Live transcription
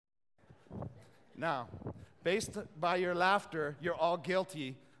Now, based by your laughter, you're all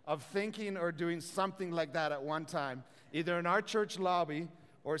guilty of thinking or doing something like that at one time, either in our church lobby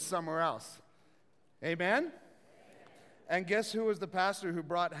or somewhere else. Amen? And guess who was the pastor who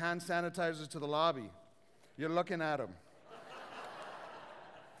brought hand sanitizers to the lobby? You're looking at him.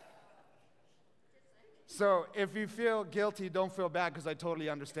 So if you feel guilty, don't feel bad, because I totally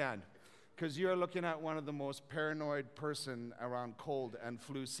understand. Because you're looking at one of the most paranoid person around cold and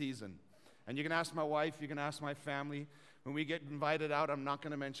flu season. And you can ask my wife, you can ask my family. When we get invited out, I'm not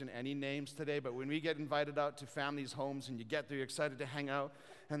going to mention any names today, but when we get invited out to families' homes and you get there, you're excited to hang out,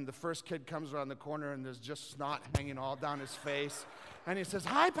 and the first kid comes around the corner and there's just snot hanging all down his face. And he says,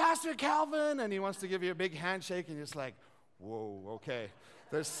 "Hi, Pastor Calvin," and he wants to give you a big handshake, and you're just like, whoa, okay.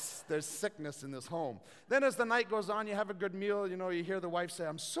 There's sickness in this home. Then as the night goes on, you have a good meal, you hear the wife say,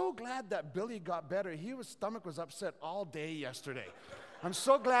 "I'm so glad that Billy got better. His stomach was upset all day yesterday. I'm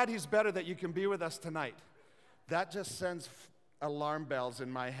so glad he's better that you can be with us tonight." That just sends alarm bells in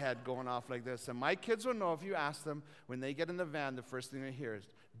my head going off like this. And my kids will know, if you ask them, when they get in the van, the first thing they hear is,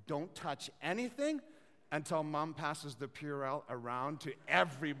 "Don't touch anything until Mom passes the Purell around to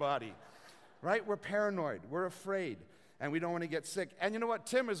everybody." Right? We're paranoid. We're afraid. And we don't want to get sick. And you know what?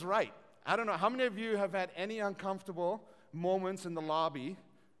 Tim is right. I don't know. How many of you have had any uncomfortable moments in the lobby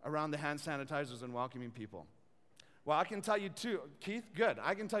around the hand sanitizers and welcoming people? Well, I can tell you two. Keith, good.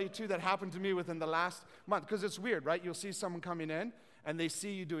 I can tell you two that happened to me within the last month. Because it's weird, right? You'll see someone coming in, and they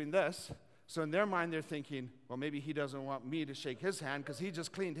see you doing this. So in their mind, they're thinking, well, maybe he doesn't want me to shake his hand because he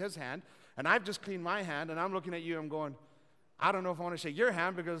just cleaned his hand. And I've just cleaned my hand, and I'm looking at you, I'm going, I don't know if I want to shake your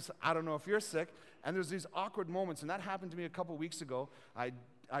hand because I don't know if you're sick. And there's these awkward moments, and that happened to me a couple weeks ago.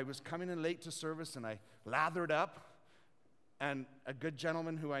 I was coming in late to service, and I lathered up, and a good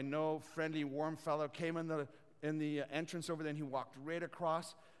gentleman who I know, friendly, warm fellow, came in the entrance over there, and he walked right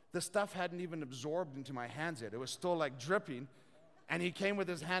across. The stuff hadn't even absorbed into my hands yet. It was still like dripping, and he came with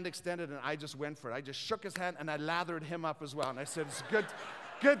his hand extended, and I just went for it. I just shook his hand, and I lathered him up as well, and I said, "It's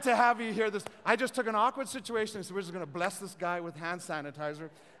good to have you here." I just took an awkward situation and said, "We're just going to bless this guy with hand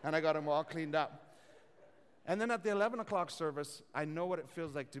sanitizer," and I got him all cleaned up. And then at the 11 o'clock service, I know what it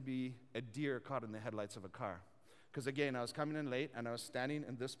feels like to be a deer caught in the headlights of a car. Because again, I was coming in late, and I was standing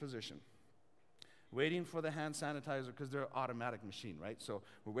in this position, waiting for the hand sanitizer, because they're an automatic machine, right? So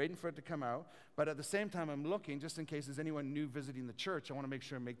we're waiting for it to come out. But at the same time, I'm looking, just in case there's anyone new visiting the church, I want to make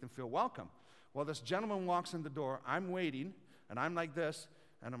sure and make them feel welcome. Well, this gentleman walks in the door, I'm waiting, and I'm like this,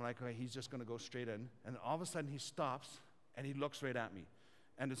 and I'm like, okay, he's just going to go straight in. And all of a sudden, he stops, and he looks right at me.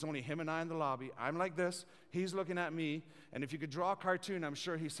 And it's only him and I in the lobby. I'm like this, he's looking at me, and if you could draw a cartoon, I'm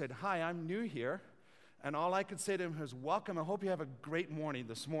sure he said, "Hi, I'm new here." And all I could say to him was, "Welcome, I hope you have a great morning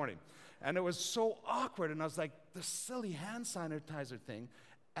this morning." And it was so awkward, and I was like, the silly hand sanitizer thing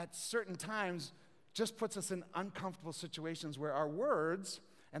at certain times just puts us in uncomfortable situations where our words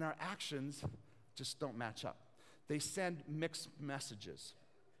and our actions just don't match up. They send mixed messages.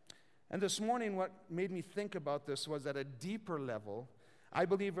 And this morning, what made me think about this was, at a deeper level, I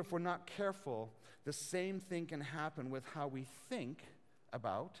believe if we're not careful, the same thing can happen with how we think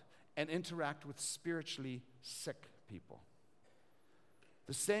about and interact with spiritually sick people.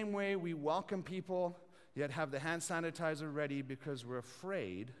 The same way we welcome people, yet have the hand sanitizer ready because we're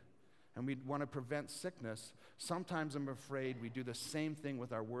afraid and we want to prevent sickness, sometimes I'm afraid we do the same thing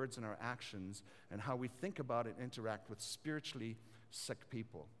with our words and our actions and how we think about and interact with spiritually sick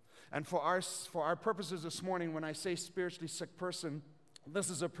people. And for our purposes this morning, when I say spiritually sick person, this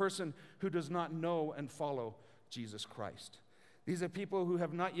is a person who does not know and follow Jesus Christ. These are people who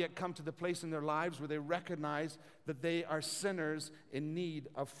have not yet come to the place in their lives where they recognize that they are sinners in need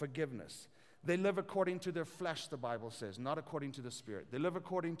of forgiveness. They live according to their flesh, the Bible says, not according to the Spirit. They live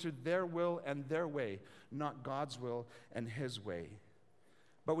according to their will and their way, not God's will and His way.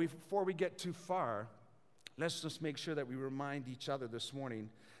 But before we get too far, let's just make sure that we remind each other this morning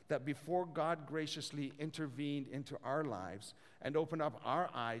that before God graciously intervened into our lives and opened up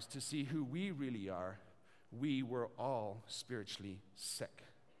our eyes to see who we really are, we were all spiritually sick.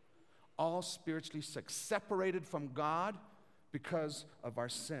 All spiritually sick, separated from God because of our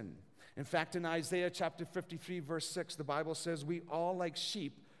sin. In fact, in Isaiah chapter 53, verse 6, the Bible says, "We all like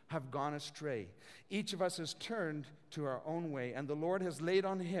sheep have gone astray. Each of us has turned to our own way, and the Lord has laid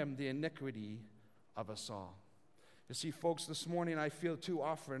on him the iniquity of us all." You see, folks, this morning I feel too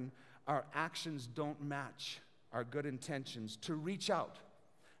often our actions don't match our good intentions to reach out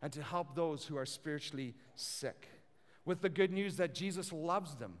and to help those who are spiritually sick with the good news that Jesus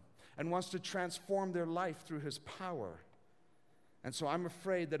loves them and wants to transform their life through His power. And so I'm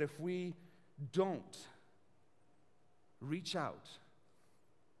afraid that if we don't reach out,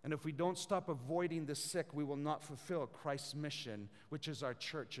 and And if we don't stop avoiding the sick, we will not fulfill Christ's mission, which is our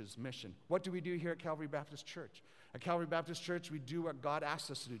church's mission. What do we do here at Calvary Baptist Church? At Calvary Baptist Church, we do what God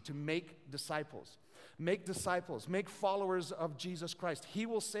asks us to do, to make disciples. Make disciples, make followers of Jesus Christ. He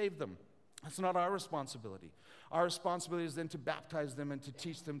will save them. That's not our responsibility. Our responsibility is then to baptize them and to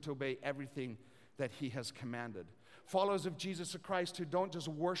teach them to obey everything that He has commanded. Followers of Jesus Christ who don't just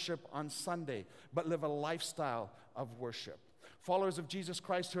worship on Sunday, but live a lifestyle of worship. Followers of Jesus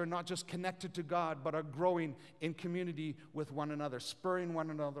Christ who are not just connected to God, but are growing in community with one another, spurring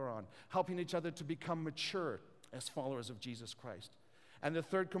one another on, helping each other to become mature as followers of Jesus Christ. And the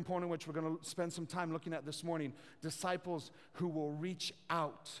third component, which we're going to spend some time looking at this morning, disciples who will reach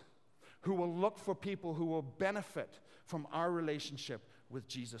out, who will look for people who will benefit from our relationship with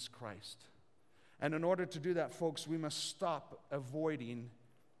Jesus Christ. And in order to do that, folks, we must stop avoiding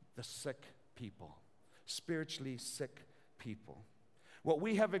the sick people, spiritually sick people. What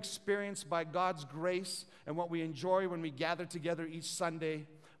we have experienced by God's grace and what we enjoy when we gather together each Sunday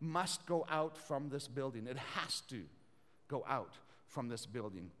must go out from this building. It has to go out from this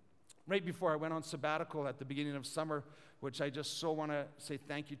building. Right before I went on sabbatical at the beginning of summer, which I just so want to say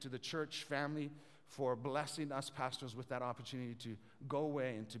thank you to the church family for blessing us pastors with that opportunity to go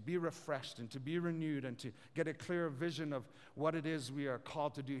away and to be refreshed and to be renewed and to get a clear vision of what it is we are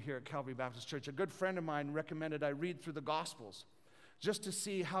called to do here at Calvary Baptist Church. A good friend of mine recommended I read through the Gospels just to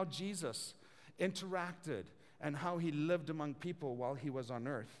see how Jesus interacted and how He lived among people while He was on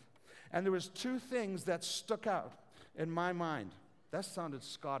earth. And there was two things that stuck out in my mind. That sounded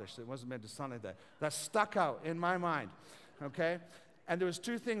Scottish. It wasn't meant to sound like that. That stuck out in my mind, okay? And there was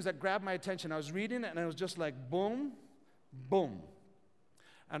two things that grabbed my attention. I was reading it, and it was just like boom, boom.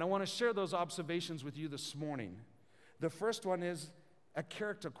 And I want to share those observations with you this morning. The first one is a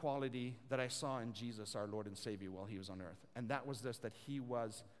character quality that I saw in Jesus, our Lord and Savior, while He was on earth. And that was this, that He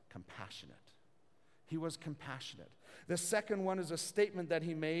was compassionate. He was compassionate. The second one is a statement that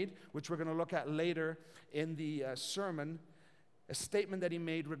He made, which we're going to look at later in the sermon, a statement that He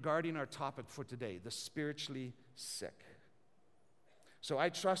made regarding our topic for today, the spiritually sick. So I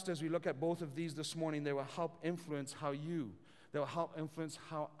trust as we look at both of these this morning, they will help influence they will help influence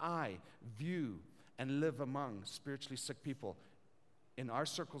how I view and live among spiritually sick people in our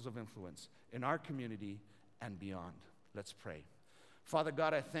circles of influence, in our community, and beyond. Let's pray. Father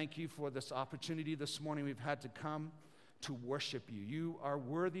God, I thank You for this opportunity this morning we've had to come to worship You. You are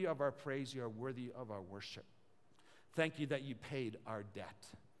worthy of our praise. You are worthy of our worship. Thank You that You paid our debt.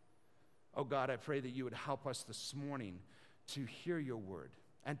 Oh God, I pray that You would help us this morning to hear Your word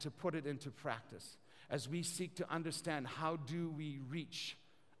and to put it into practice as we seek to understand how do we reach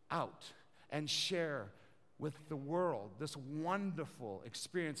out and share with the world this wonderful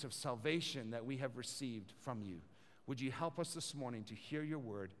experience of salvation that we have received from You. Would You help us this morning to hear Your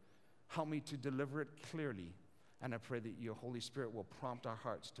word, help me to deliver it clearly, and I pray that Your Holy Spirit will prompt our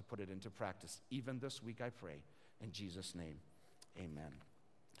hearts to put it into practice. Even this week I pray, in Jesus' name, amen.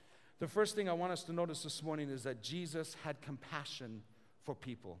 The first thing I want us to notice this morning is that Jesus had compassion for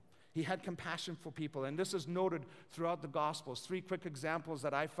people. He had compassion for people, and this is noted throughout the Gospels. Three quick examples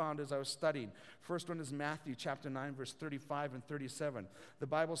that I found as I was studying. First one is Matthew chapter 9, verse 35 and 37. The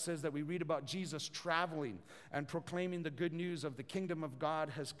Bible says that we read about Jesus traveling and proclaiming the good news of the kingdom of God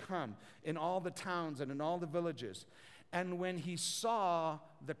has come in all the towns and in all the villages. And when He saw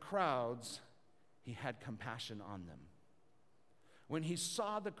the crowds, He had compassion on them. When He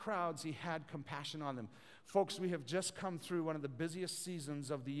saw the crowds, He had compassion on them. Folks, we have just come through one of the busiest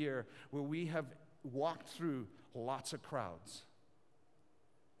seasons of the year where we have walked through lots of crowds.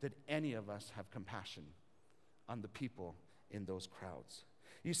 Did any of us have compassion on the people in those crowds?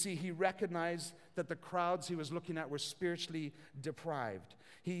 You see, He recognized that the crowds He was looking at were spiritually deprived.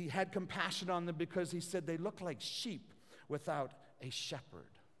 He had compassion on them because He said they look like sheep without a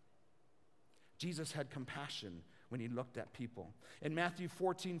shepherd. Jesus had compassion when He looked at people. In Matthew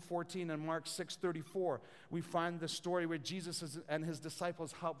 14:14 and Mark 6:34, we find the story where Jesus and His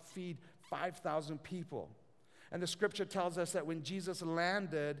disciples helped feed 5,000 people. And the scripture tells us that when Jesus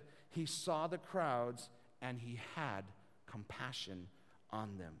landed, He saw the crowds and He had compassion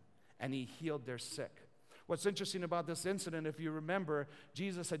on them. And He healed their sick. What's interesting about this incident, if you remember,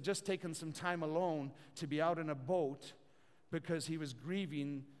 Jesus had just taken some time alone to be out in a boat because He was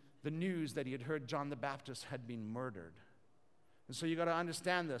grieving the news that He had heard John the Baptist had been murdered. And so you got to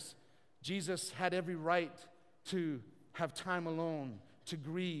understand this. Jesus had every right to have time alone, to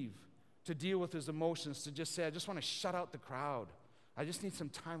grieve, to deal with His emotions, to just say, I just want to shut out the crowd. I just need some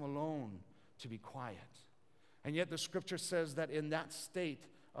time alone to be quiet. And yet the scripture says that in that state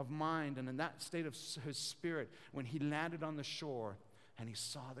of mind and in that state of His spirit, when He landed on the shore and he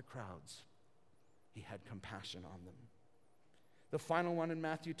saw the crowds. He had compassion on them. The final one in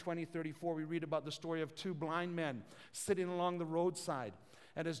Matthew 20:34, we read about the story of two blind men sitting along the roadside.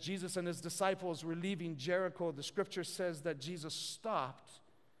 And as Jesus and his disciples were leaving Jericho, the scripture says that Jesus stopped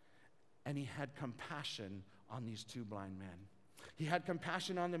and he had compassion on these two blind men. He had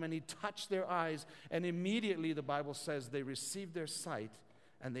compassion on them and he touched their eyes, and immediately the Bible says they received their sight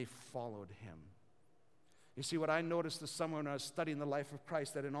and they followed him. You see, what I noticed this summer when I was studying the life of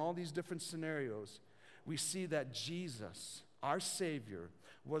Christ, that in all these different scenarios, we see that Jesus, our Savior,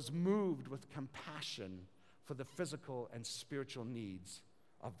 was moved with compassion for the physical and spiritual needs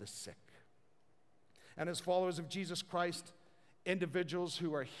of the sick. And as followers of Jesus Christ, individuals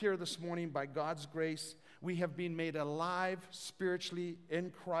who are here this morning by God's grace, we have been made alive spiritually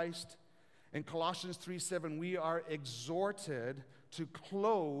in Christ. In Colossians 3:7, we are exhorted to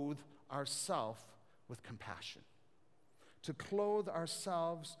clothe ourselves with compassion. To clothe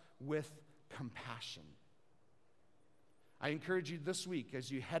ourselves with compassion. I encourage you this week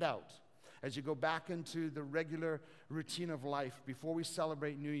as you head out, as you go back into the regular routine of life before we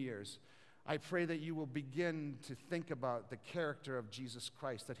celebrate New Year's, I pray that you will begin to think about the character of Jesus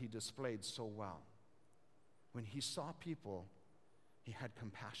Christ that he displayed so well. When he saw people, he had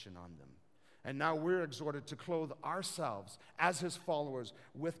compassion on them. And now we're exhorted to clothe ourselves as his followers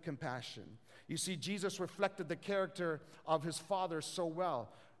with compassion. You see, Jesus reflected the character of his Father so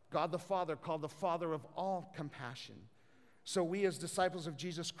well. God the Father, called the Father of all compassion. So we as disciples of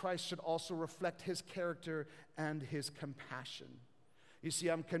Jesus Christ should also reflect his character and his compassion. You see,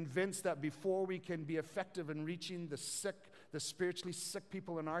 I'm convinced that before we can be effective in reaching the sick, the spiritually sick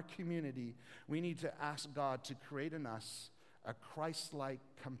people in our community, we need to ask God to create in us a Christ-like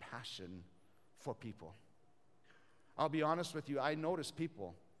compassion for people. I'll be honest with you, I notice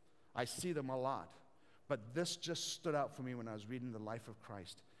people. I see them a lot. But this just stood out for me when I was reading the life of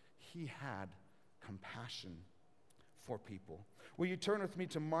Christ. He had compassion for people. Will you turn with me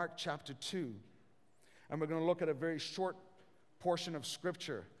to Mark chapter 2? And we're going to look at a very short portion of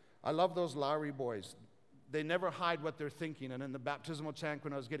Scripture. I love those Lowry boys. They never hide what they're thinking. And in the baptismal tank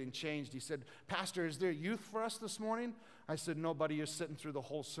when I was getting changed, he said, "Pastor, is there youth for us this morning?" I said, "No, buddy, you're sitting through the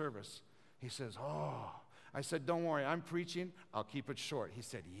whole service." He says, "Oh." I said, "Don't worry, I'm preaching. I'll keep it short." He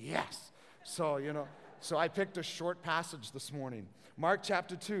said, "Yes." So I picked a short passage this morning. Mark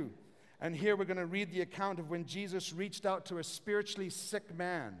chapter 2. And here we're going to read the account of when Jesus reached out to a spiritually sick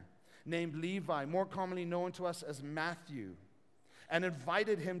man named Levi, more commonly known to us as Matthew, and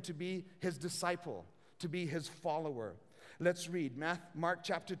invited him to be his disciple, to be his follower. Let's read Mark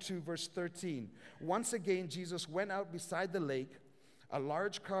chapter 2, verse 13. Once again, Jesus went out beside the lake. A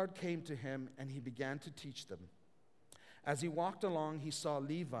large crowd came to him, and he began to teach them. As he walked along, he saw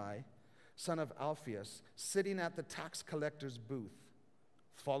Levi, son of Alphaeus, sitting at the tax collector's booth.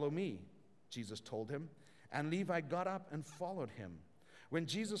 "Follow me," Jesus told him, and Levi got up and followed him. When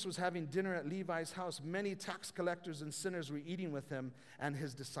Jesus was having dinner at Levi's house, many tax collectors and sinners were eating with him and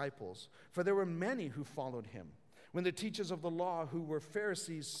his disciples, for there were many who followed him. When the teachers of the law, who were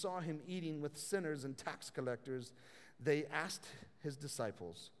Pharisees, saw him eating with sinners and tax collectors, they asked his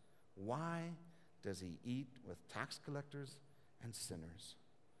disciples, "Why does he eat with tax collectors and sinners?"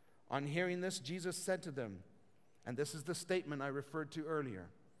 On hearing this, Jesus said to them, and this is the statement I referred to earlier.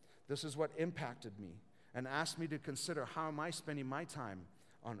 This is what impacted me and asked me to consider, how am I spending my time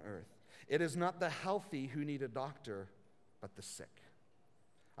on earth? "It is not the healthy who need a doctor, but the sick.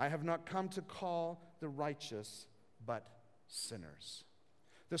 I have not come to call the righteous, but sinners."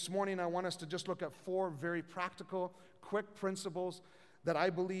 This morning, I want us to just look at 4 very practical, quick principles that I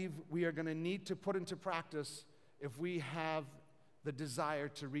believe we are going to need to put into practice if we have the desire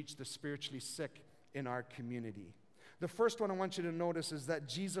to reach the spiritually sick in our community. The first one I want you to notice is that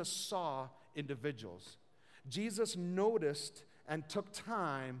Jesus saw individuals. Jesus noticed and took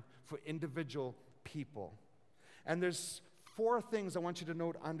time for individual people. And there's 4 things I want you to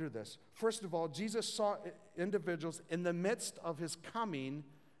note under this. First of all, Jesus saw individuals in the midst of his coming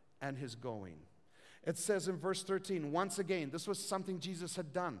and his going. It says in verse 13, once again, this was something Jesus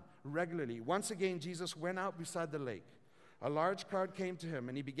had done regularly. Once again, Jesus went out beside the lake. A large crowd came to him,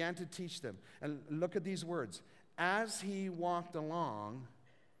 and he began to teach them. And look at these words. As he walked along,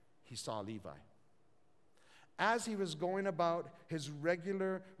 he saw Levi. As he was going about his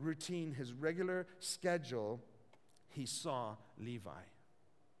regular routine, his regular schedule, he saw Levi.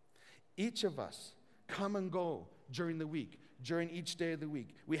 Each of us come and go during the week, during each day of the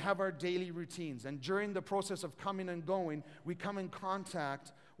week. We have our daily routines, and during the process of coming and going, we come in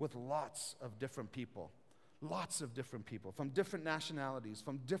contact with lots of different people. Lots of different people from different nationalities,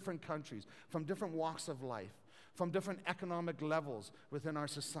 from different countries, from different walks of life. from different economic levels within our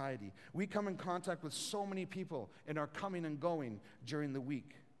society. We come in contact with so many people in our coming and going during the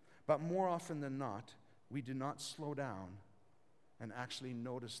week. But more often than not, we do not slow down and actually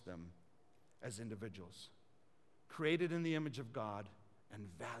notice them as individuals, created in the image of God and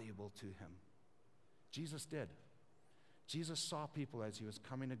valuable to Him. Jesus did. Jesus saw people as He was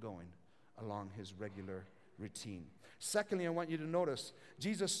coming and going along His regular routine. Secondly, I want you to notice,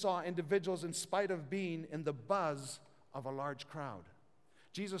 Jesus saw individuals in spite of being in the buzz of a large crowd.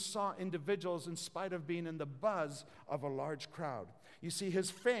 Jesus saw individuals in spite of being in the buzz of a large crowd. You see, His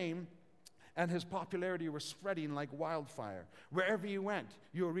fame and His popularity were spreading like wildfire. Wherever He went,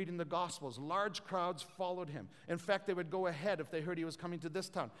 you were reading the Gospels, large crowds followed Him. In fact, they would go ahead if they heard He was coming to this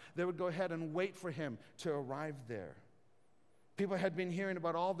town. They would go ahead and wait for Him to arrive there. People had been hearing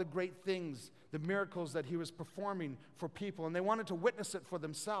about all the great things, the miracles that He was performing for people, and they wanted to witness it for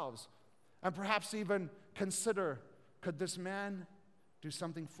themselves and perhaps even consider, could this man do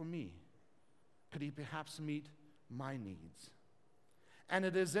something for me? Could He perhaps meet my needs? And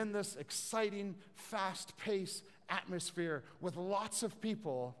it is in this exciting, fast-paced atmosphere with lots of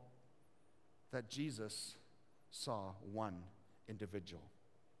people that Jesus saw one individual.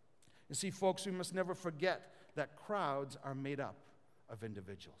 You see, folks, we must never forget that crowds are made up of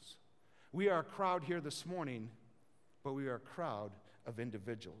individuals. We are a crowd here this morning, but we are a crowd of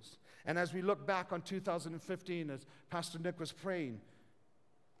individuals. And as we look back on 2015, as Pastor Nick was praying,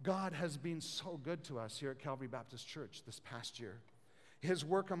 God has been so good to us here at Calvary Baptist Church this past year. His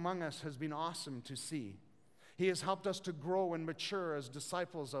work among us has been awesome to see. He has helped us to grow and mature as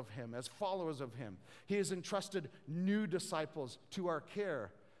disciples of Him, as followers of Him. He has entrusted new disciples to our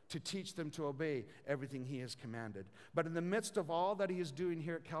care to teach them to obey everything He has commanded. But in the midst of all that He is doing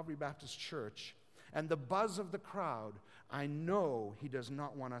here at Calvary Baptist Church and the buzz of the crowd, I know He does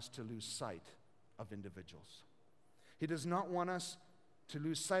not want us to lose sight of individuals. He does not want us to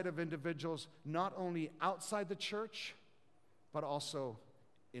lose sight of individuals not only outside the church, but also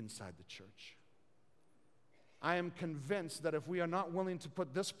inside the church. I am convinced that if we are not willing to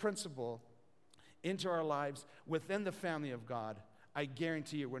put this principle into our lives within the family of God, I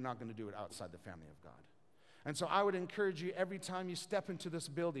guarantee you we're not going to do it outside the family of God. And so I would encourage you, every time you step into this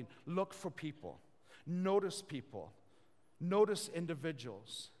building, look for people, notice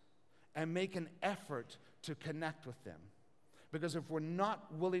individuals, and make an effort to connect with them. Because if we're not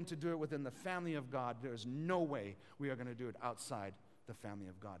willing to do it within the family of God, there's no way we are going to do it outside the family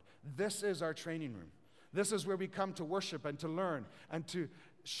of God. This is our training room. This is where we come to worship and to learn and to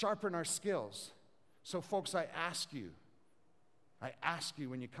sharpen our skills. So folks, I ask you,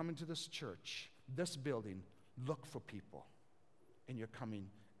 when you come into this church, this building, look for people in your coming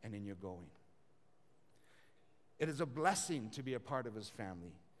and in your going. It is a blessing to be a part of His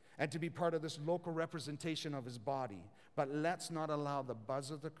family and to be part of this local representation of His body. But let's not allow the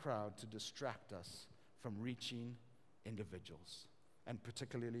buzz of the crowd to distract us from reaching individuals, and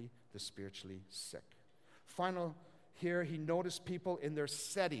particularly the spiritually sick. Final, here He noticed people in their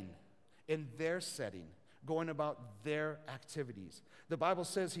setting, going about their activities. The Bible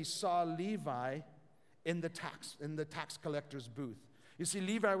says He saw Levi in the tax collector's booth. You see,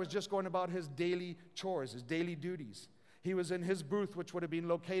 Levi was just going about his daily chores, his daily duties. He was in his booth, which would have been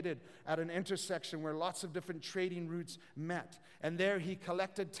located at an intersection where lots of different trading routes met. And there he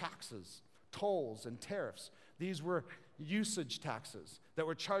collected taxes, tolls, and tariffs. These were usage taxes that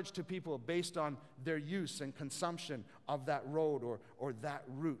were charged to people based on their use and consumption of that road or that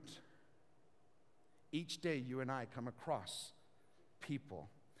route. Each day you and I come across people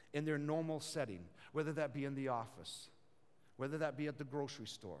in their normal setting, whether that be in the office, whether that be at the grocery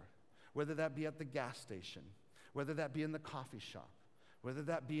store, whether that be at the gas station, whether that be in the coffee shop, whether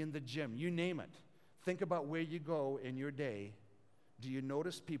that be in the gym, you name it. Think about where you go in your day. Do you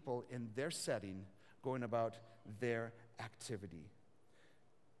notice people in their setting going about their activity?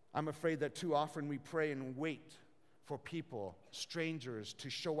 I'm afraid that too often we pray and wait for people, strangers, to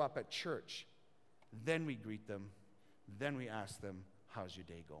show up at church. Then we greet them. Then we ask them, how's your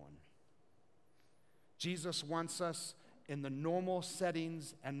day going? Jesus wants us in the normal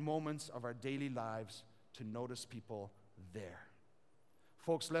settings and moments of our daily lives to notice people there.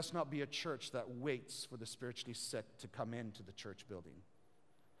 Folks, let's not be a church that waits for the spiritually sick to come into the church building.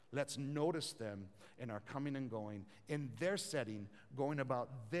 Let's notice them in our coming and going, in their setting, going about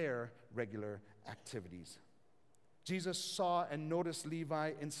their regular activities. Jesus saw and noticed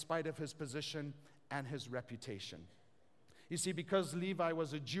Levi in spite of his position and his reputation. You see, because Levi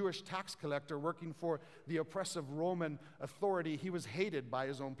was a Jewish tax collector working for the oppressive Roman authority, he was hated by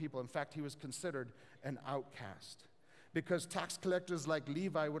his own people. In fact, he was considered an outcast. Because tax collectors like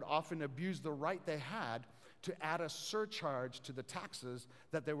Levi would often abuse the right they had to add a surcharge to the taxes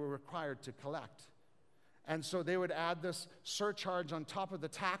that they were required to collect. And so they would add this surcharge on top of the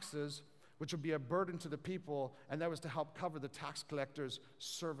taxes, which would be a burden to the people, and that was to help cover the tax collectors'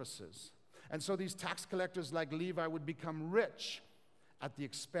 services. And so these tax collectors like Levi would become rich at the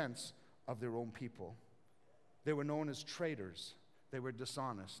expense of their own people. They were known as traitors. They were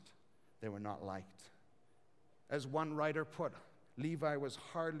dishonest. They were not liked. As one writer put, Levi was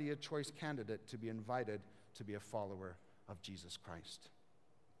hardly a choice candidate to be invited to be a follower of Jesus Christ.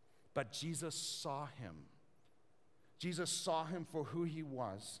 But Jesus saw him. Jesus saw him for who he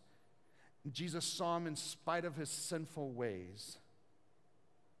was. Jesus saw him in spite of his sinful ways.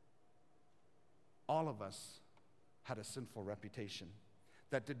 All of us had a sinful reputation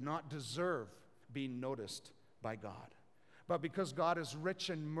that did not deserve being noticed by God. But because God is rich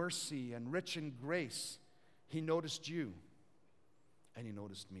in mercy and rich in grace, he noticed you and he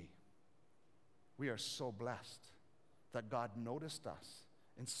noticed me. We are so blessed that God noticed us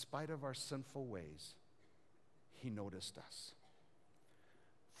in spite of our sinful ways. He noticed us.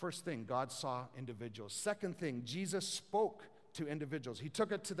 First thing, God saw individuals. Second thing, Jesus spoke to individuals. He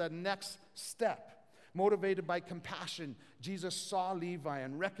took it to the next step. Motivated by compassion, Jesus saw Levi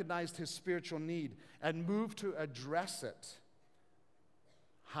and recognized his spiritual need and moved to address it.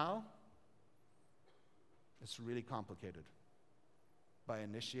 How? It's really complicated. By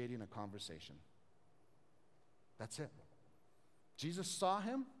initiating a conversation. That's it. Jesus saw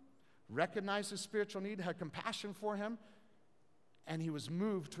him, recognized his spiritual need, had compassion for him, and he was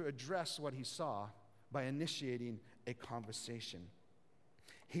moved to address what he saw by initiating a conversation.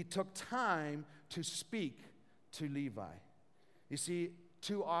 He took time to speak to Levi. You see,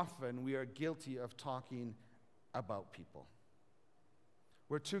 too often we are guilty of talking about people.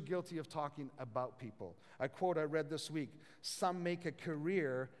 We're too guilty of talking about people. A quote I read this week, some make a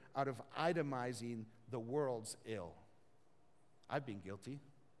career out of itemizing the world's ill. I've been guilty.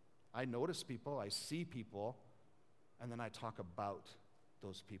 I notice people, I see people, and then I talk about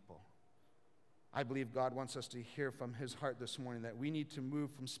those people. I believe God wants us to hear from his heart this morning that we need to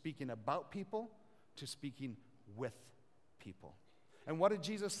move from speaking about people to speaking with people. And what did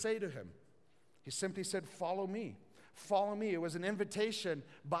Jesus say to him? He simply said, "Follow me. Follow me." It was an invitation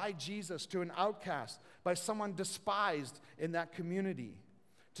by Jesus to an outcast, by someone despised in that community,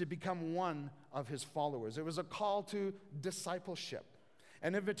 to become one of his followers. It was a call to discipleship,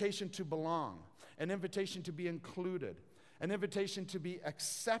 an invitation to belong, an invitation to be included, an invitation to be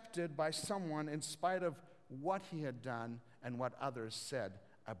accepted by someone in spite of what he had done and what others said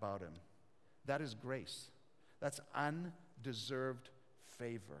about him. That is grace. That's undeserved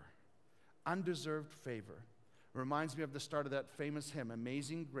favor. Undeserved favor. Reminds me of the start of that famous hymn,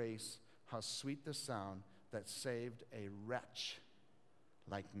 "Amazing Grace, how sweet the sound that saved a wretch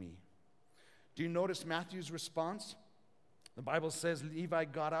like me." Do you notice Matthew's response? The Bible says Levi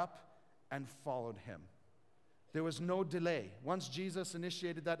got up and followed him. There was no delay. Once Jesus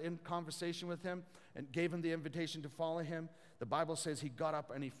initiated that conversation with him and gave him the invitation to follow him, the Bible says he got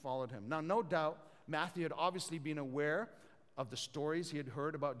up and he followed him. Now, no doubt, Matthew had obviously been aware of the stories he had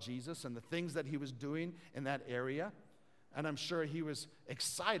heard about Jesus and the things that he was doing in that area. And I'm sure he was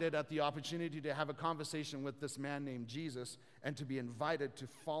excited at the opportunity to have a conversation with this man named Jesus and to be invited to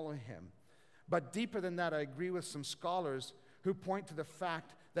follow him. But deeper than that, I agree with some scholars who point to the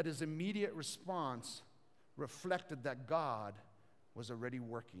fact that his immediate response reflected that God was already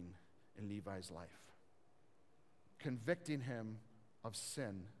working in Levi's life, convicting him of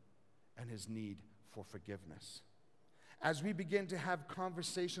sin and his need for forgiveness. As we begin to have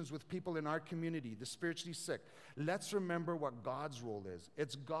conversations with people in our community, the spiritually sick, let's remember what God's role is.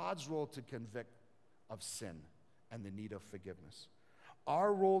 It's God's role to convict of sin and the need of forgiveness.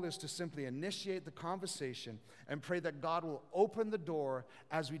 Our role is to simply initiate the conversation and pray that God will open the door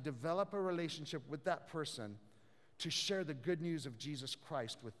as we develop a relationship with that person to share the good news of Jesus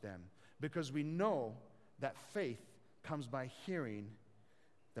Christ with them. Because we know that faith comes by hearing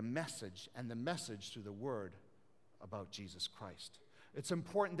the message, and the message through the word about Jesus Christ. It's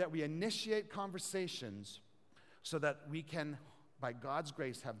important that we initiate conversations so that we can, by God's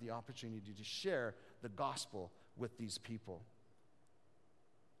grace, have the opportunity to share the gospel with these people.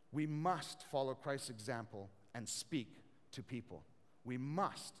 We must follow Christ's example and speak to people. We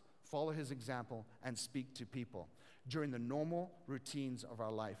must follow his example and speak to people during the normal routines of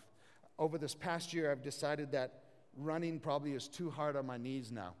our life. Over this past year, I've decided that running probably is too hard on my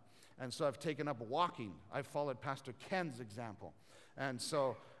knees now. And so I've taken up walking. I've followed Pastor Ken's example. And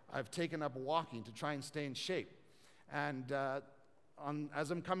so I've taken up walking to try and stay in shape. And as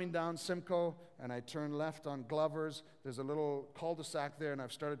I'm coming down Simcoe and I turn left on Glover's, there's a little cul-de-sac there, and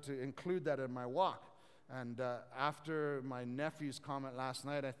I've started to include that in my walk. And after my nephew's comment last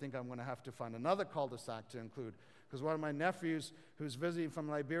night, I think I'm going to have to find another cul-de-sac to include. Because one of my nephews, who's visiting from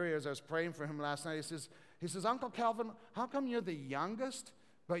Liberia, as I was praying for him last night, he says, Uncle Calvin, how come you're the youngest,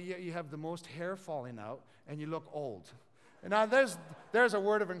 but yet you have the most hair falling out, and you look old? And now there's a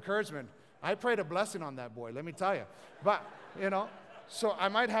word of encouragement. I prayed a blessing on that boy, let me tell you. But, so I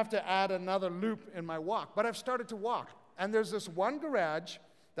might have to add another loop in my walk. But I've started to walk. And there's this one garage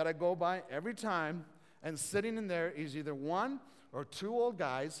that I go by every time, and sitting in there is either one or two old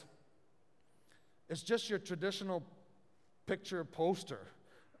guys. It's just your traditional picture poster.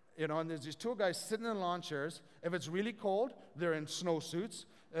 And there's these two guys sitting in lawn chairs. If it's really cold, they're in snowsuits.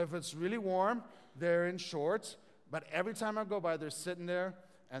 If it's really warm, they're in shorts. But every time I go by, they're sitting there,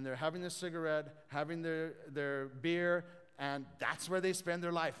 and they're having their cigarette, having their beer, and that's where they spend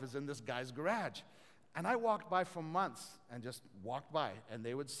their life, is in this guy's garage. And I walked by for months and just walked by, and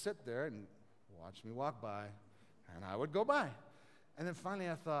they would sit there and watch me walk by, and I would go by. And then finally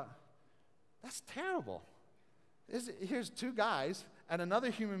I thought, that's terrible. Here's two guys and another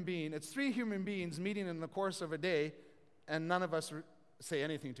human being. It's three human beings meeting in the course of a day, and none of us say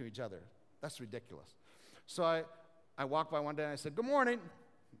anything to each other. That's ridiculous. So I walked by one day and I said, good morning.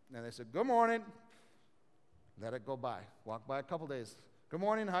 And they said, good morning. Let it go by. Walked by a couple days. Good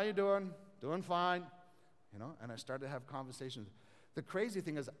morning, how you doing? Doing fine. And I started to have conversations. The crazy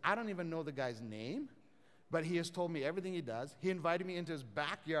thing is, I don't even know the guy's name, but he has told me everything he does. He invited me into his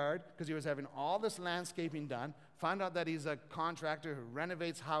backyard because he was having all this landscaping done. Found out that he's a contractor who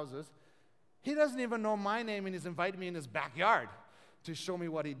renovates houses. He doesn't even know my name, and he's invited me in his backyard to show me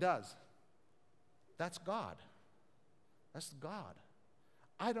what he does. That's God. That's God.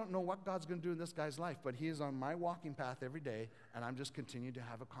 I don't know what God's going to do in this guy's life, but he is on my walking path every day, and I'm just continuing to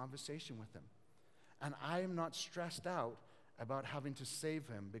have a conversation with him. And I am not stressed out about having to save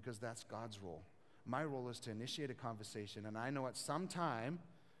him, because that's God's role. My role is to initiate a conversation, and I know at some time,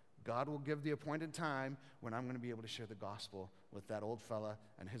 God will give the appointed time when I'm going to be able to share the gospel with that old fella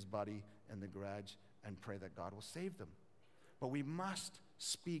and his buddy in the garage and pray that God will save them. But we must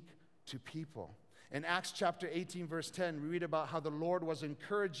speak to people. In Acts chapter 18, verse 10, we read about how the Lord was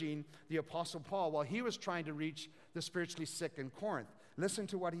encouraging the Apostle Paul while he was trying to reach the spiritually sick in Corinth. Listen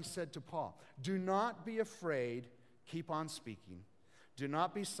to what he said to Paul. Do not be afraid, keep on speaking. Do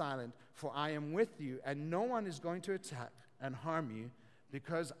not be silent, for I am with you, and no one is going to attack and harm you,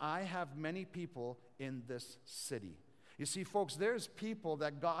 because I have many people in this city. You see, folks, there's people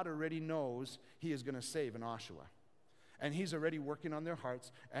that God already knows he is going to save in Oshawa. And he's already working on their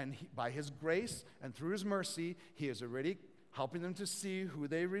hearts, and by his grace and through his mercy, he is already helping them to see who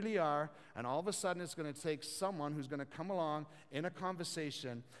they really are. And all of a sudden, it's going to take someone who's going to come along in a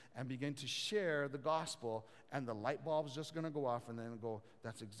conversation and begin to share the gospel, and the light bulb's just going to go off, and then go,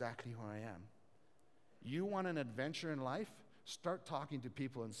 that's exactly who I am. You want an adventure in life? Start talking to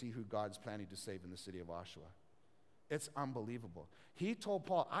people and see who God's planning to save in the city of Oshawa. It's unbelievable. He told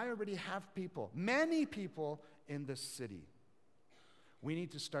Paul, I already have people, many people in this city. We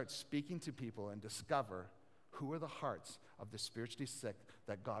need to start speaking to people and discover who are the hearts of the spiritually sick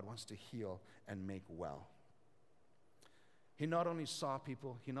that God wants to heal and make well. He not only saw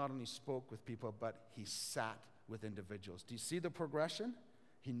people, he not only spoke with people, but he sat with individuals. Do you see the progression?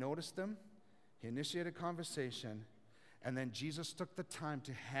 He noticed them, he initiated conversation, and then Jesus took the time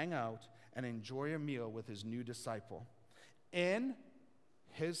to hang out and enjoy a meal with his new disciple in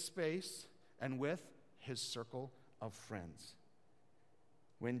his space and with his circle of friends.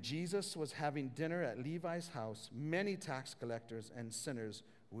 When Jesus was having dinner at Levi's house, many tax collectors and sinners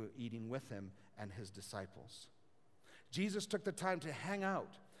were eating with him and his disciples. Jesus took the time to hang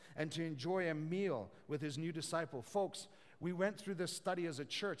out and to enjoy a meal with his new disciple. Folks, we went through this study as a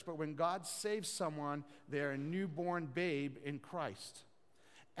church, but when God saves someone, they're a newborn babe in Christ.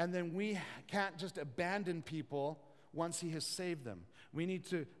 And then we can't just abandon people once he has saved them. We need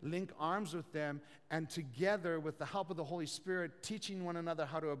to link arms with them, and together, with the help of the Holy Spirit, teaching one another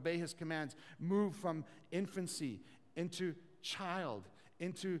how to obey his commands, move from infancy into child,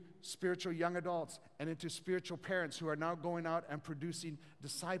 into spiritual young adults, and into spiritual parents who are now going out and producing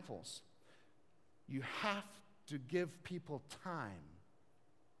disciples. You have to give people time.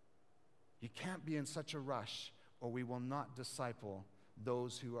 You can't be in such a rush, or we will not disciple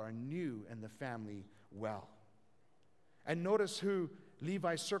those who are new in the family well. And notice who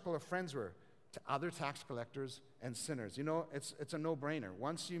Levi's circle of friends were: to other tax collectors and sinners. You know, it's a no-brainer.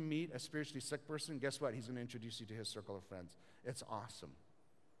 Once you meet a spiritually sick person, guess what? He's going to introduce you to his circle of friends. It's awesome.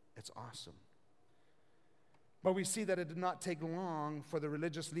 It's awesome. But we see that it did not take long for the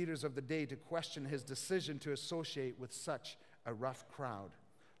religious leaders of the day to question his decision to associate with such a rough crowd.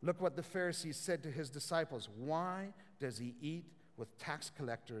 Look what the Pharisees said to his disciples. Why does he eat with tax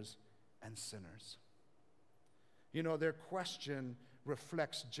collectors and sinners? You know, their question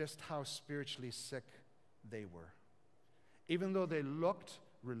reflects just how spiritually sick they were. Even though they looked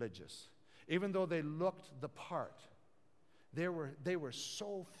religious, even though they looked the part, they were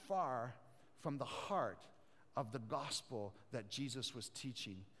so far from the heart of the gospel that Jesus was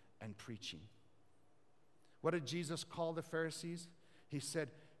teaching and preaching. What did Jesus call the Pharisees? He said,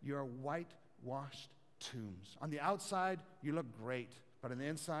 "You're whitewashed tombs. On the outside, you look great, but on the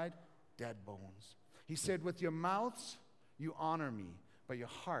inside, dead bones." He said, "With your mouths, you honor me, but your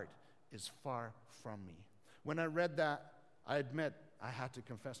heart is far from me." When I read that, I admit I had to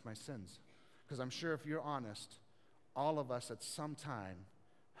confess my sins. Because I'm sure if you're honest, all of us at some time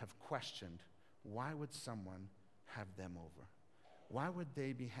have questioned, why would someone have them over? Why would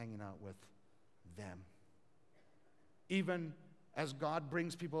they be hanging out with them? Even as God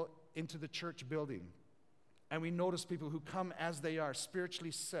brings people into the church building, and we notice people who come as they are,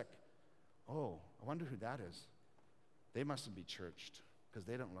 spiritually sick. Oh, I wonder who that is. They mustn't be churched because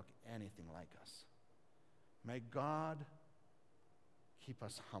they don't look anything like us. May God keep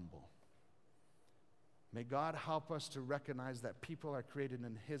us humble. May God help us to recognize that people are created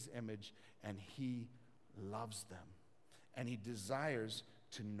in His image and He loves them and He desires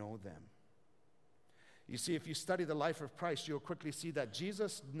to know them. You see, if you study the life of Christ, you'll quickly see that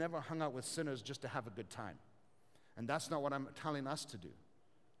Jesus never hung out with sinners just to have a good time. And that's not what I'm telling us to do.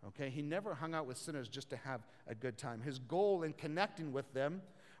 Okay? He never hung out with sinners just to have a good time. His goal in connecting with them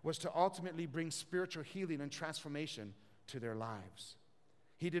was to ultimately bring spiritual healing and transformation to their lives.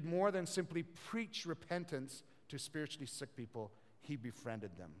 He did more than simply preach repentance to spiritually sick people. He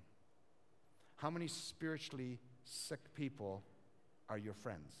befriended them. How many spiritually sick people are your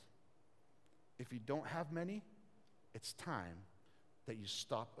friends? If you don't have many, it's time that you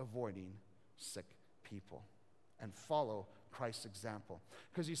stop avoiding sick people and follow Christ's example.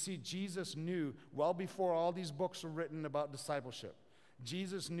 Because you see, Jesus knew well before all these books were written about discipleship,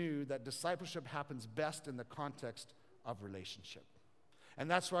 Jesus knew that discipleship happens best in the context of relationship. And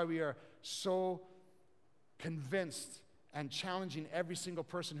that's why we are so convinced and challenging every single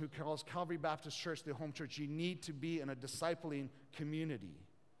person who calls Calvary Baptist Church the home church. You need to be in a discipling community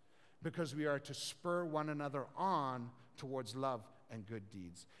because we are to spur one another on towards love and good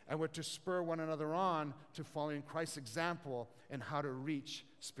deeds. And we're to spur one another on to following Christ's example in how to reach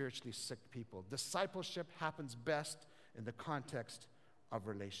spiritually sick people. Discipleship happens best in the context of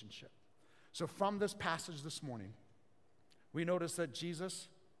relationship. So from this passage this morning, we notice that Jesus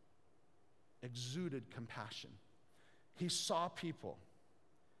exuded compassion. He saw people.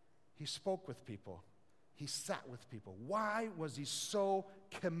 He spoke with people. He sat with people. Why was he so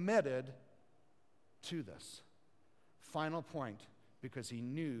committed to this? Final point, because he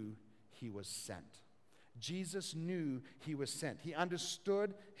knew he was sent. Jesus knew he was sent. He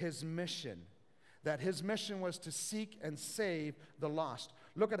understood his mission, that his mission was to seek and save the lost.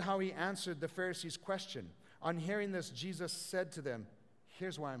 Look at how he answered the Pharisees' question. On hearing this, Jesus said to them,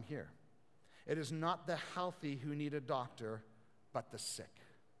 "Here's why I'm here. It is not the healthy who need a doctor, but the sick.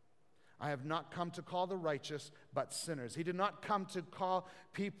 I have not come to call the righteous, but sinners." He did not come to call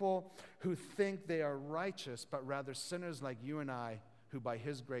people who think they are righteous, but rather sinners like you and I, who by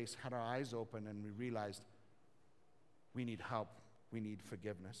His grace had our eyes open and we realized we need help, we need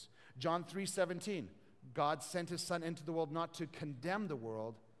forgiveness. John 3:17, God sent His Son into the world not to condemn the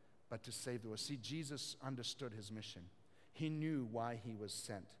world, but to save the world. See, Jesus understood His mission. He knew why He was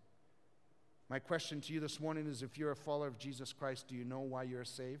sent. My question to you this morning is, if you're a follower of Jesus Christ, do you know why you're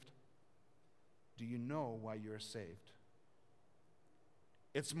saved? Do you know why you're saved?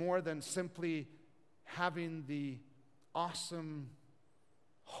 It's more than simply having the awesome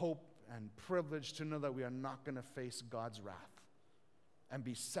hope and privilege to know that we are not going to face God's wrath and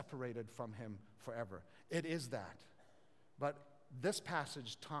be separated from Him forever. It is that. But this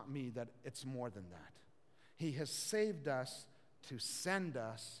passage taught me that it's more than that. He has saved us to send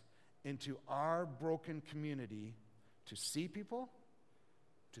us into our broken community to see people,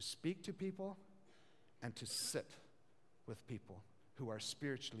 to speak to people, and to sit with people who are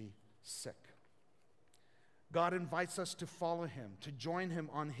spiritually sick. God invites us to follow Him, to join Him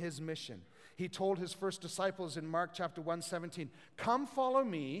on His mission. He told His first disciples in Mark chapter 1:17, "Come follow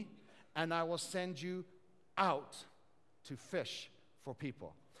me, and I will send you out to fish for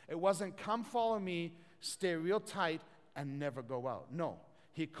people." It wasn't, "Come follow me, stay real tight, and never go out." No,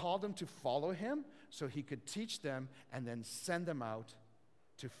 He called them to follow Him so He could teach them and then send them out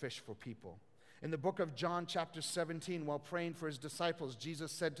to fish for people. In the book of John chapter 17, while praying for His disciples,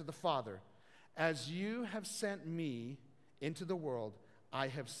 Jesus said to the Father, "As you have sent me into the world, I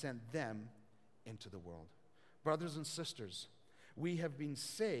have sent them into the world. Brothers and sisters, we have been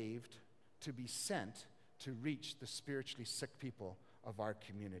saved to be sent to reach the spiritually sick people of our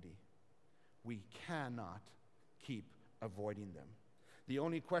community. We cannot keep avoiding them. The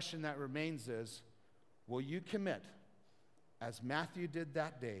only question that remains is, will you commit, as Matthew did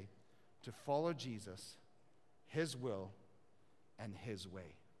that day, to follow Jesus, his will, and his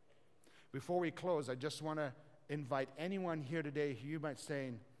way? Before we close, I just want to invite anyone here today who you might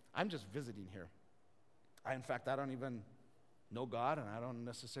say, I'm just visiting here. In fact, I don't even know God, and I don't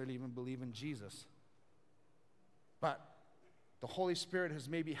necessarily even believe in Jesus. But the Holy Spirit has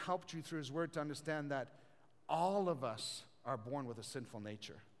maybe helped you through his word to understand that all of us are born with a sinful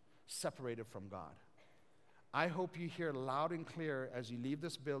nature, separated from God. I hope you hear loud and clear as you leave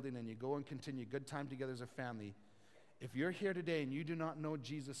this building and you go and continue good time together as a family. If you're here today and you do not know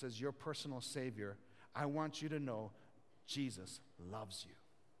Jesus as your personal Savior, I want you to know Jesus loves you.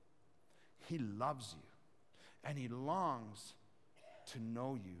 He loves you, and he longs to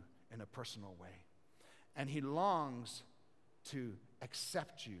know you in a personal way. And he longs to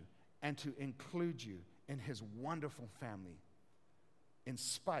accept you and to include you in his wonderful family, in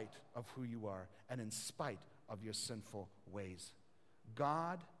spite of who you are and in spite of your sinful ways.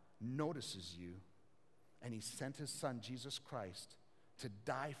 God notices you, and he sent his son, Jesus Christ, to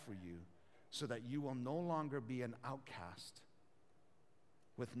die for you so that you will no longer be an outcast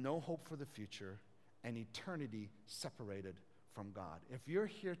with no hope for the future and eternity separated from God. If you're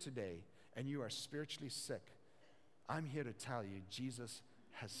here today and you are spiritually sick, I'm here to tell you Jesus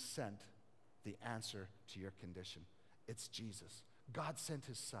has sent the answer to your condition. It's Jesus. God sent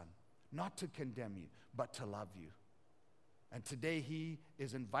his son, not to condemn you, but to love you. And today he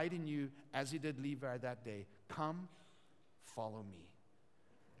is inviting you, as he did Levi that day, come, follow me.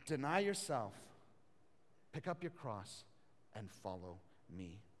 Deny yourself, pick up your cross, and follow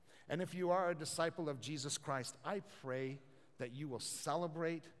me. And if you are a disciple of Jesus Christ, I pray that you will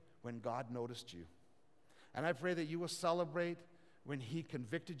celebrate when God noticed you. And I pray that you will celebrate when he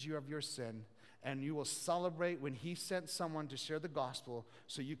convicted you of your sin, and you will celebrate when he sent someone to share the gospel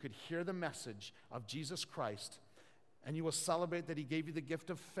so you could hear the message of Jesus Christ, and you will celebrate that he gave you the gift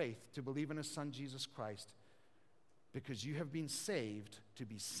of faith to believe in his son Jesus Christ, because you have been saved to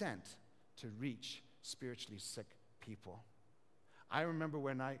be sent to reach spiritually sick people. I remember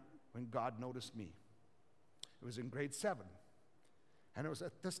when God noticed me. It was in grade 7, and it was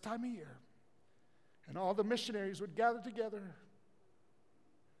at this time of year, and all the missionaries would gather together.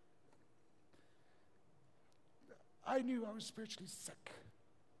 I knew I was spiritually sick.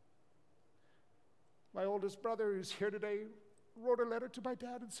 My oldest brother, who's here today, wrote a letter to my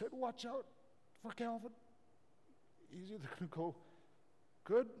dad and said, watch out for Calvin. He's either going to go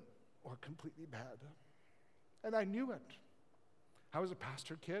good or completely bad. And I knew it. I was a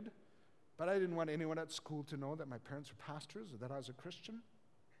pastor kid, but I didn't want anyone at school to know that my parents were pastors or that I was a Christian.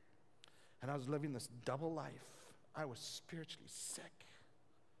 And I was living this double life. I was spiritually sick.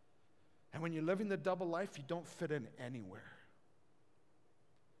 And when you're living the double life, you don't fit in anywhere.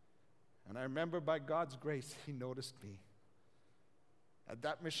 And I remember by God's grace, he noticed me. At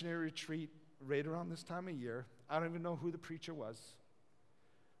that missionary retreat, right around this time of year, I don't even know who the preacher was.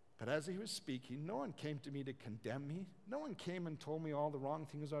 But as he was speaking, no one came to me to condemn me. No one came and told me all the wrong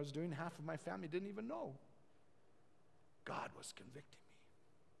things I was doing. Half of my family didn't even know. God was convicting me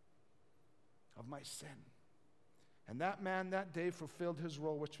of my sin. And that man that day fulfilled his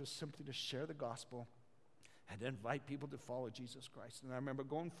role, which was simply to share the gospel and invite people to follow Jesus Christ. And I remember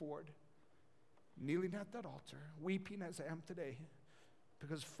going forward, kneeling at that altar, weeping as I am today.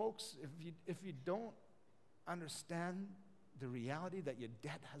 Because folks, if you don't understand the reality that your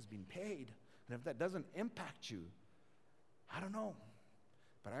debt has been paid, and if that doesn't impact you, I don't know.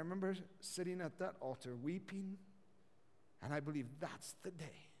 But I remember sitting at that altar weeping, and I believe that's the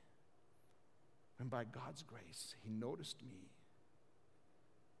day when by God's grace, he noticed me.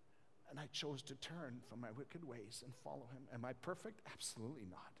 And I chose to turn from my wicked ways and follow him. Am I perfect? Absolutely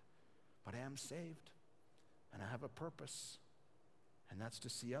not. But I am saved, and I have a purpose, and that's to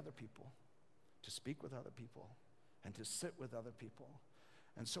see other people, to speak with other people, and to sit with other people.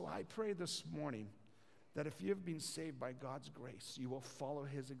 And so I pray this morning that if you have been saved by God's grace, you will follow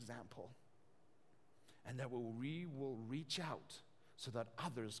his example, and that we will reach out so that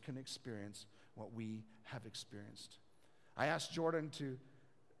others can experience what we have experienced. I asked Jordan to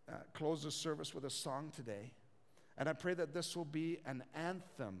close the service with a song today, and I pray that this will be an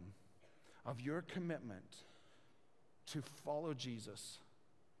anthem of your commitment to follow Jesus,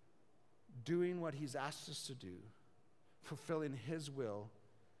 doing what he's asked us to do, fulfilling his will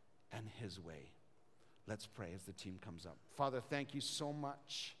and his way. Let's pray as the team comes up. Father, thank you so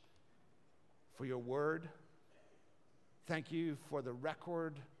much for your word. Thank you for the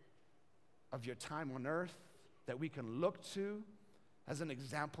record of your time on earth that we can look to as an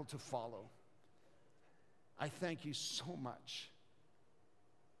example to follow. I thank you so much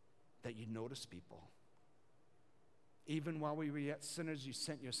that you notice people. Even while we were yet sinners, you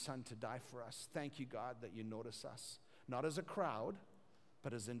sent your son to die for us. Thank you, God, that you notice us, not as a crowd,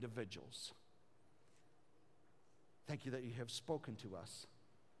 but as individuals. Thank you that you have spoken to us.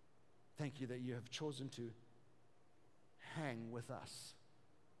 Thank you that you have chosen to hang with us,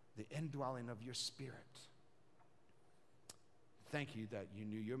 the indwelling of your Spirit. Thank you that you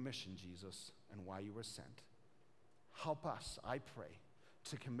knew your mission, Jesus, and why you were sent. Help us, I pray,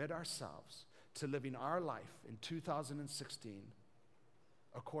 to commit ourselves to living our life in 2016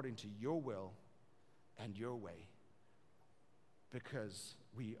 according to your will and your way, because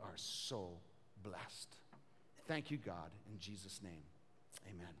we are so blessed. Thank you, God, in Jesus' name.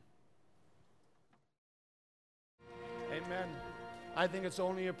 Amen. Amen. I think it's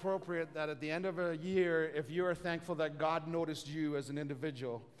only appropriate that at the end of a year, if you are thankful that God noticed you as an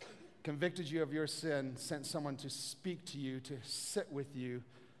individual, convicted you of your sin, sent someone to speak to you, to sit with you,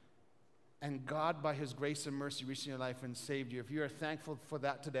 and God, by his grace and mercy, reached in your life and saved you. If you are thankful for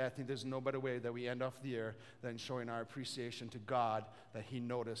that today, I think there's no better way that we end off the year than showing our appreciation to God that he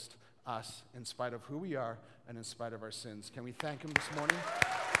noticed us in spite of who we are and in spite of our sins. Can we thank him this morning?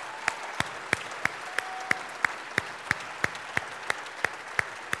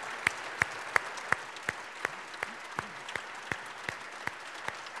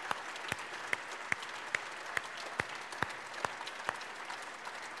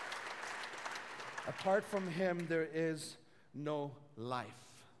 Apart from him, there is no life.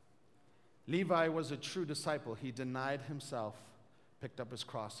 Levi was a true disciple. He denied himself, picked up his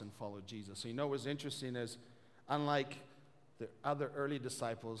cross, and followed Jesus. So you know what's interesting is, unlike the other early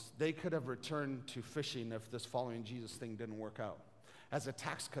disciples, they could have returned to fishing if this following Jesus thing didn't work out. As a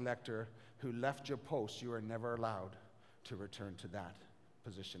tax collector who left your post, you are never allowed to return to that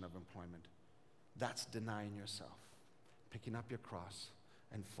position of employment. That's denying yourself, picking up your cross,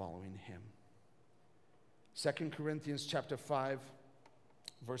 and following him. 2 Corinthians chapter 5,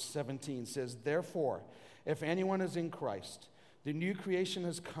 verse 17 says, "Therefore, if anyone is in Christ, the new creation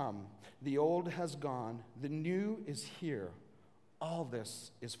has come, the old has gone, the new is here. All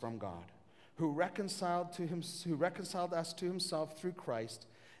this is from God, who reconciled us to himself through Christ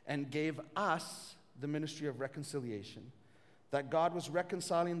and gave us the ministry of reconciliation, that God was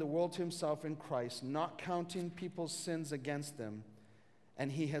reconciling the world to himself in Christ, not counting people's sins against them,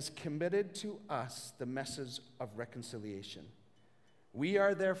 and he has committed to us the message of reconciliation. We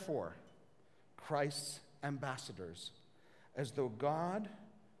are therefore Christ's ambassadors, as though God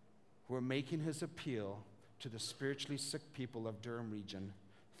were making his appeal to the spiritually sick people of Durham region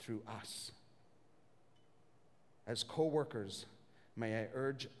through us. As co-workers, may I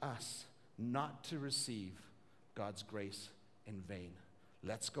urge us not to receive God's grace in vain.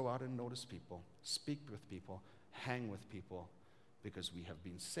 Let's go out and notice people, speak with people, hang with people, because we have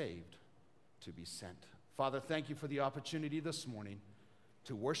been saved to be sent. Father, thank you for the opportunity this morning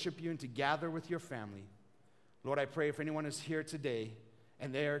to worship you and to gather with your family. Lord, I pray if anyone is here today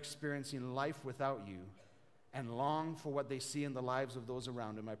and they are experiencing life without you and long for what they see in the lives of those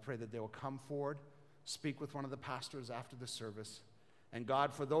around them, I pray that they will come forward, speak with one of the pastors after the service. And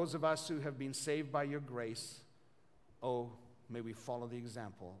God, for those of us who have been saved by your grace, oh, may we follow the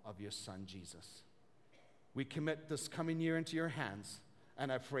example of your Son, Jesus. We commit this coming year into your hands, and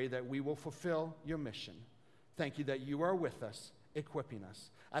I pray that we will fulfill your mission. Thank you that you are with us, equipping us.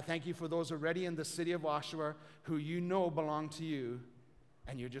 I thank you for those already in the city of Oshawa who you know belong to you,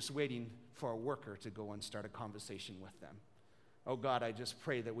 and you're just waiting for a worker to go and start a conversation with them. Oh God, I just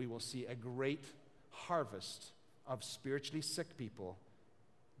pray that we will see a great harvest of spiritually sick people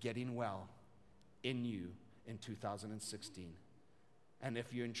getting well in you in 2016. And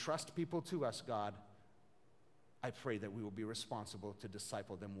if you entrust people to us, God, I pray that we will be responsible to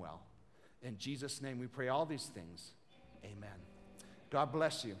disciple them well. In Jesus' name we pray all these things. Amen. God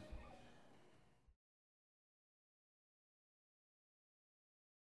bless you.